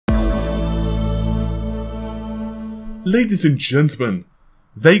Ladies and gentlemen,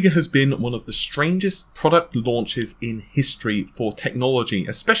 Vega has been one of the strangest product launches in history for technology,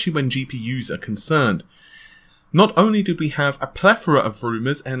 especially when GPUs are concerned. Not only did we have a plethora of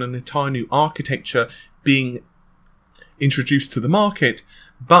rumours and an entire new architecture being introduced to the market,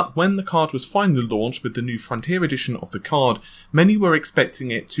 but when the card was finally launched with the new Frontier edition of the card, many were expecting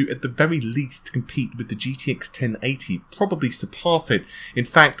it to at the very least compete with the GTX 1080, probably surpass it. In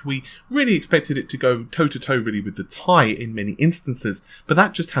fact, we really expected it to go toe-to-toe really with the Ti in many instances, but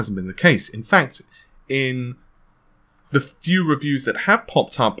that just hasn't been the case. In fact, in the few reviews that have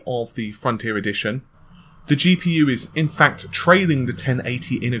popped up of the Frontier edition, the GPU is in fact trailing the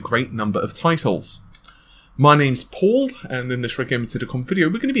 1080 in a great number of titles. My name's Paul, and in this RADEON video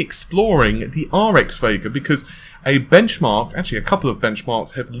we're going to be exploring the RX Vega because a benchmark, actually a couple of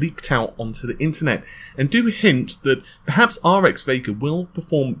benchmarks, have leaked out onto the internet and do hint that perhaps RX Vega will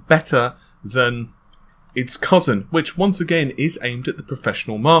perform better than its cousin, which once again is aimed at the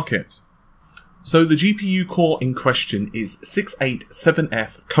professional market. So the GPU core in question is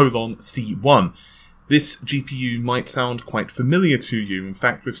 687F:C1. This GPU might sound quite familiar to you. In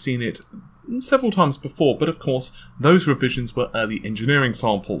fact, we've seen it several times before, but of course those revisions were early engineering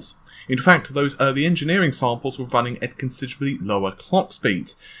samples. In fact, those early engineering samples were running at considerably lower clock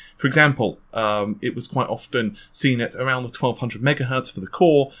speeds. For example, it was quite often seen at around the 1200 MHz for the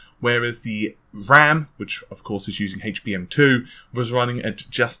core, whereas the RAM, which of course is using HBM2, was running at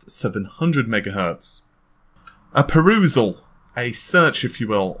just 700 MHz. A perusal, a search if you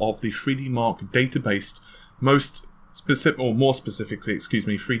will, of the 3DMark database, more specifically,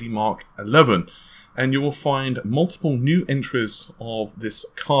 3DMark 11, and you will find multiple new entries of this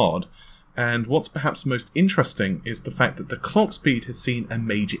card. And what's perhaps most interesting is the fact that the clock speed has seen a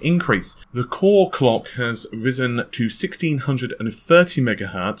major increase. The core clock has risen to 1630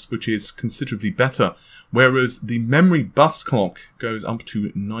 MHz, which is considerably better, whereas the memory bus clock goes up to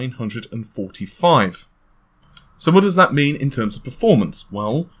 945. So what does that mean in terms of performance?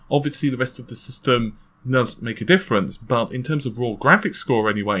 Well, obviously the rest of the system does make a difference, but in terms of raw graphics score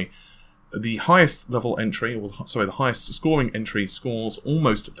anyway, the highest level entry, the highest scoring entry scores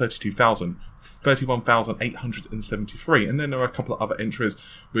almost 32,000, 31,873, and then there are a couple of other entries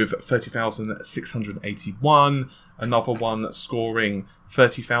with 30,681, another one scoring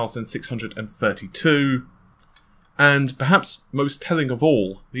 30,632, and perhaps most telling of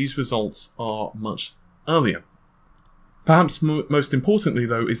all, these results are much earlier. Perhaps most importantly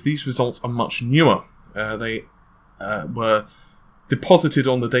though is these results are much newer. They were deposited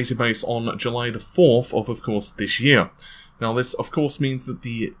on the database on July the 4th of course, this year. Now this, of course, means that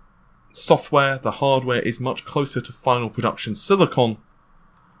the software, the hardware, is much closer to final production silicon,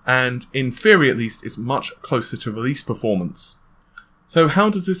 and in theory at least, is much closer to release performance. So how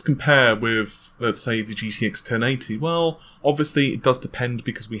does this compare with, let's say, the GTX 1080? Well, obviously it does depend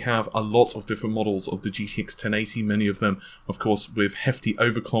because we have a lot of different models of the GTX 1080, many of them, of course, with hefty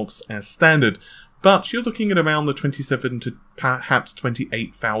overclocks as standard. But you're looking at around the 27 to perhaps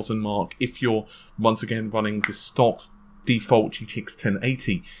 28,000 mark if you're once again running the stock default GTX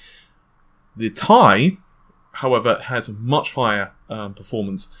 1080. The Ti, however, has much higher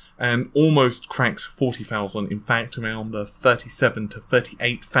performance and almost cracks 40,000. In fact, around the 37 to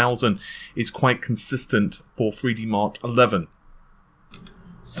 38,000 is quite consistent for 3DMark 11.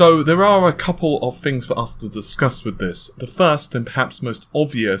 So there are a couple of things for us to discuss with this. The first and perhaps most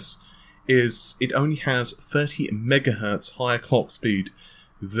obvious is it only has 30 MHz higher clock speed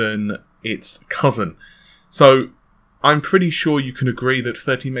than its cousin. So I'm pretty sure you can agree that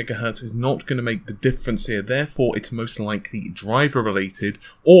 30 MHz is not going to make the difference here, therefore it's most likely driver related,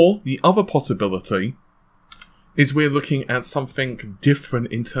 or the other possibility is we're looking at something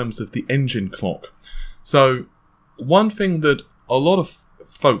different in terms of the engine clock. So one thing that a lot of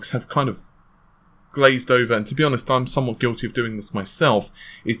folks have kind of glazed over, and to be honest I'm somewhat guilty of doing this myself,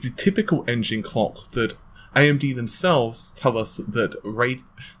 is the typical engine clock that AMD themselves tell us that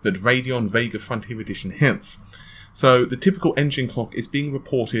RADEON Vega Frontier Edition hits. So the typical engine clock is being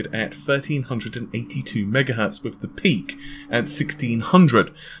reported at 1382 MHz with the peak at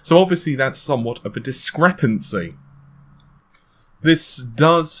 1600. So obviously that's somewhat of a discrepancy. This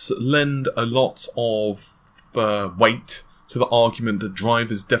does lend a lot of weight to the argument that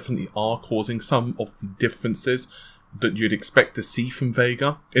drivers definitely are causing some of the differences that you'd expect to see from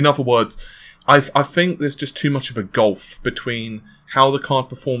Vega. In other words, I think there's just too much of a gulf between how the card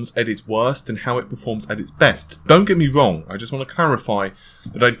performs at its worst and how it performs at its best. Don't get me wrong, I just want to clarify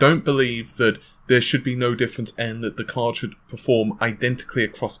that I don't believe that there should be no difference and that the card should perform identically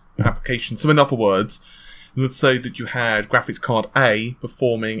across applications. So in other words, let's say that you had graphics card A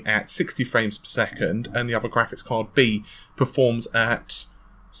performing at 60 frames per second and the other graphics card B performs at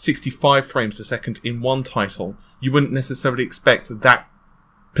 65 frames per second in one title, you wouldn't necessarily expect that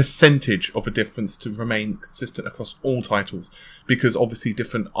percentage of a difference to remain consistent across all titles, because obviously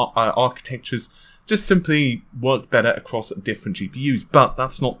different architectures just simply work better across different GPUs, but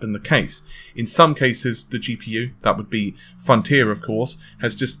that's not been the case. In some cases, the GPU, that would be Frontier of course,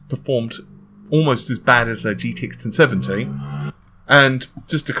 has just performed almost as bad as their GTX 1070. And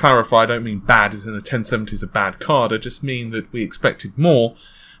just to clarify, I don't mean bad as in a 1070 is a bad card, I just mean that we expected more.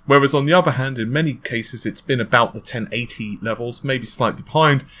 Whereas on the other hand, in many cases it's been about the 1080 levels, maybe slightly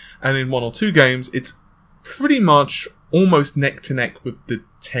behind, and in one or two games it's pretty much almost neck to neck with the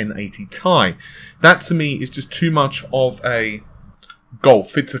 1080 Ti. That to me is just too much of a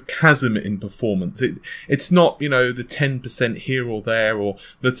gulf. It's a chasm in performance. It's not, you know, the 10% here or there, or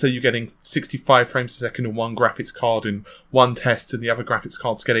let's say you're getting 65 frames per second in one graphics card in one test and the other graphics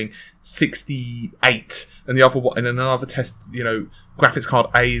card's getting 68 and the other one in another test, you know, graphics card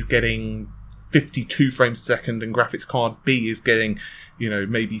A is getting 52 frames per second and graphics card B is getting, you know,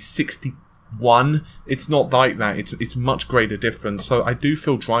 maybe 61. It's not like that. It's much greater difference. So I do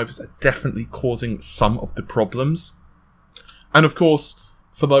feel drivers are definitely causing some of the problems. And of course,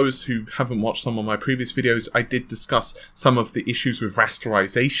 for those who haven't watched some of my previous videos, I did discuss some of the issues with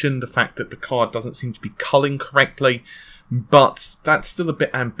rasterization, the fact that the card doesn't seem to be culling correctly, but that's still a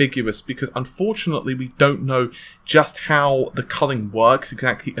bit ambiguous because unfortunately we don't know just how the culling works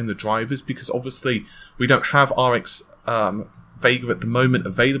exactly in the drivers, because obviously we don't have RX Vega at the moment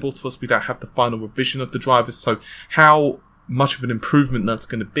available to us, we don't have the final revision of the drivers, so how much of an improvement that's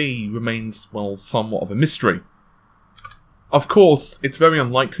going to be remains, well, somewhat of a mystery. Of course, it's very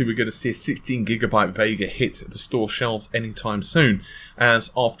unlikely we're going to see a 16GB Vega hit the store shelves anytime soon,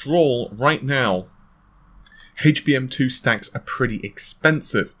 as after all, right now, HBM2 stacks are pretty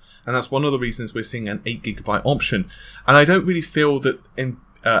expensive, and that's one of the reasons we're seeing an 8GB option. And I don't really feel that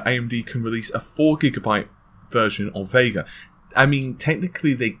AMD can release a 4GB version of Vega. I mean,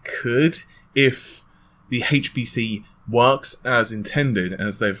 technically they could if the HBC works as intended,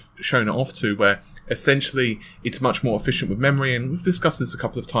 as they've shown it off to, where essentially it's much more efficient with memory, and we've discussed this a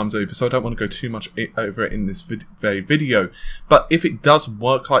couple of times over, so I don't want to go too much over it in this video. But if it does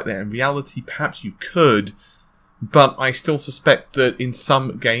work like that in reality, perhaps you could, but I still suspect that in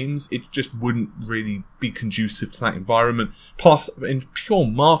some games it just wouldn't really be conducive to that environment. Plus, in pure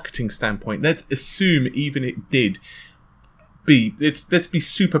marketing standpoint, let's assume even it did, let's be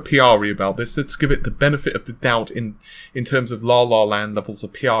super PR-y about this. Let's give it the benefit of the doubt in terms of La La Land levels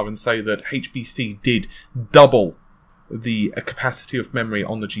of PR and say that HBC did double the capacity of memory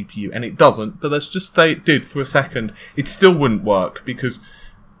on the GPU, and it doesn't, but let's just say it did for a second. It still wouldn't work because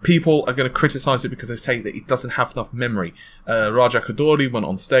people are going to criticize it because they say that it doesn't have enough memory. Raja Koduri went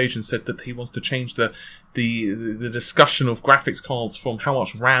on stage and said that he wants to change the discussion of graphics cards from how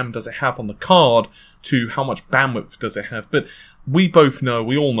much RAM does it have on the card to how much bandwidth does it have. But we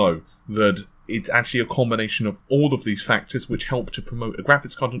all know that it's actually a combination of all of these factors which help to promote a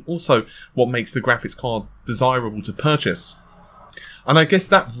graphics card, and also what makes the graphics card desirable to purchase. And I guess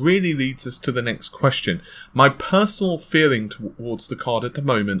that really leads us to the next question. My personal feeling towards the card at the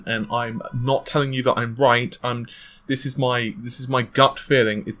moment, and I'm not telling you that I'm right, this is my gut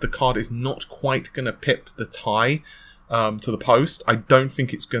feeling, is the card is not quite going to pip the Ti to the post. I don't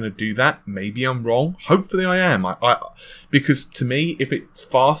think it's going to do that. Maybe I'm wrong. Hopefully I am. Because to me, if it's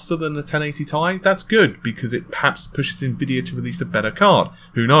faster than the 1080 Ti, that's good, because it perhaps pushes Nvidia to release a better card.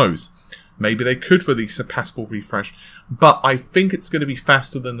 Who knows? Maybe they could release a Pascal refresh, but I think it's going to be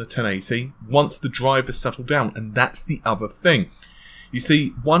faster than the 1080 once the drivers settle down, and that's the other thing. You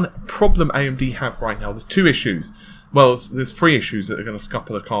see, one problem AMD have right now, there's two issues. Well, there's three issues that are going to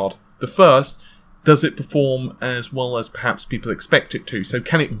scupper the card. The first, does it perform as well as perhaps people expect it to? So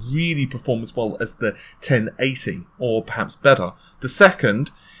can it really perform as well as the 1080, or perhaps better? The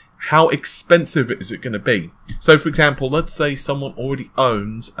second, how expensive is it going to be? So, for example, let's say someone already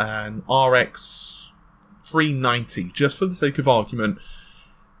owns an RX 390, just for the sake of argument,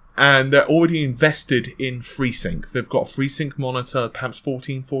 and they're already invested in FreeSync. They've got a FreeSync monitor, perhaps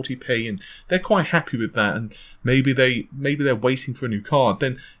 1440p, and they're quite happy with that. And maybe they're waiting for a new card.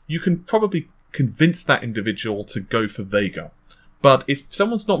 Then you can probably convince that individual to go for Vega. But if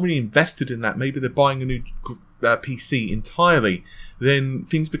someone's not really invested in that, maybe they're buying a new PC entirely, then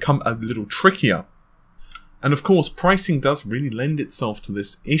things become a little trickier. And of course, pricing does really lend itself to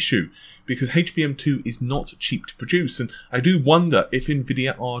this issue, because HBM2 is not cheap to produce, and I do wonder if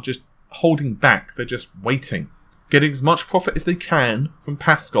Nvidia are just holding back, they're just waiting, getting as much profit as they can from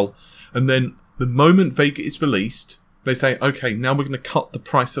Pascal, and then the moment Vega is released, they say, okay, now we're going to cut the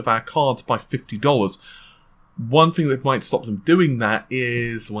price of our cards by $50. One thing that might stop them doing that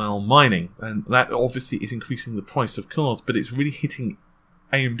is, well, mining. And that obviously is increasing the price of cards, but it's really hitting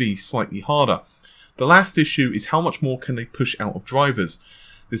AMD slightly harder. The last issue is how much more can they push out of drivers.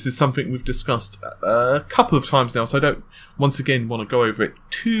 This is something we've discussed a couple of times now, so I don't, once again, want to go over it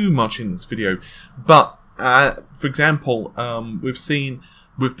too much in this video. But, for example, we've seen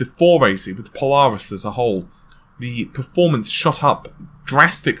with the 4AC, with the Polaris as a whole, the performance shot up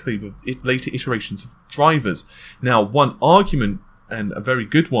drastically with later iterations of drivers. Now, one argument, and a very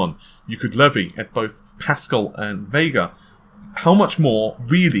good one, you could levy at both Pascal and Vega, how much more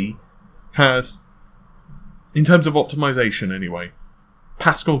really has, in terms of optimization anyway,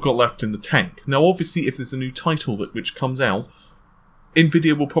 Pascal got left in the tank. Now, obviously, if there's a new title which comes out,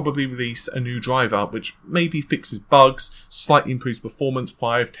 Nvidia will probably release a new driver which maybe fixes bugs, slightly improves performance,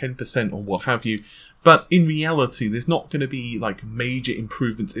 5-10% or what have you. But in reality, there's not going to be like major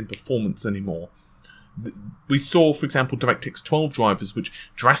improvements in performance anymore. We saw, for example, DirectX 12 drivers which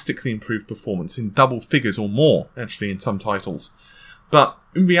drastically improved performance in double figures or more, actually, in some titles. But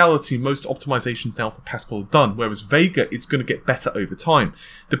in reality, most optimizations now for Pascal are done, whereas Vega is going to get better over time.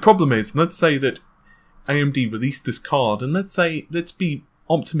 The problem is, let's say that AMD released this card, and let's be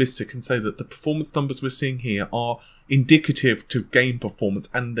optimistic and say that the performance numbers we're seeing here are indicative to game performance,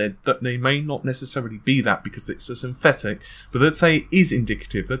 and that they may not necessarily be that because it's a synthetic, but let's say it is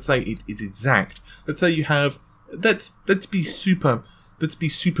indicative, let's say it is exact, let's say you have, let's be super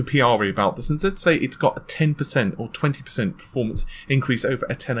PR-y about this, and let's say it's got a 10% or 20% performance increase over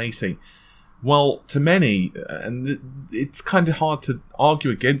a 1080. Well, to many, and it's kind of hard to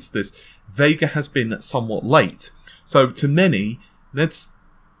argue against this, Vega has been somewhat late. So to many, let's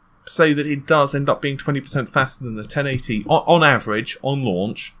say that it does end up being 20% faster than the 1080 on average, on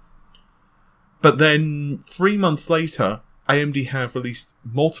launch. But then 3 months later, AMD have released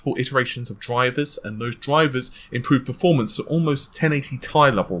multiple iterations of drivers, and those drivers improve performance to almost 1080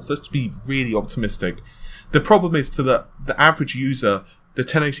 Ti levels. Let's be really optimistic. The problem is to the average user, the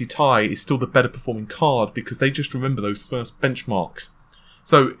 1080 Ti is still the better performing card because they just remember those first benchmarks.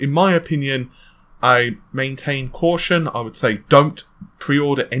 So, in my opinion, I maintain caution. I would say don't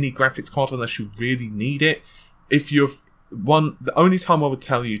pre-order any graphics card unless you really need it. If you've the only time I would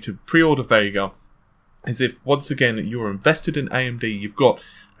tell you to pre-order Vega is if, once again, you're invested in AMD, you've got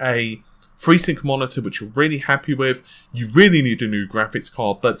a FreeSync monitor which you're really happy with, you really need a new graphics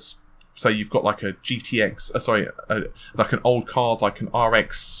card. Let's say you've got like a GTX, like an old card, like an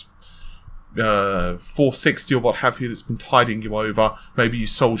RX 460 or what have you that's been tiding you over. Maybe you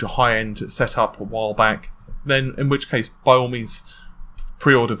sold your high-end setup a while back. Then, in which case, by all means,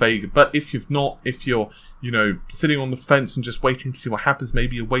 pre-order Vega. But if you've not, if you're, sitting on the fence and just waiting to see what happens,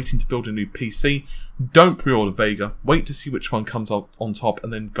 maybe you're waiting to build a new PC, don't pre-order Vega. Wait to see which one comes up on top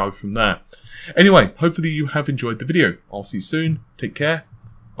and then go from there. Anyway, hopefully you have enjoyed the video. I'll see you soon. Take care.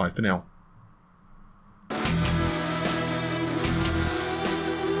 Bye for now.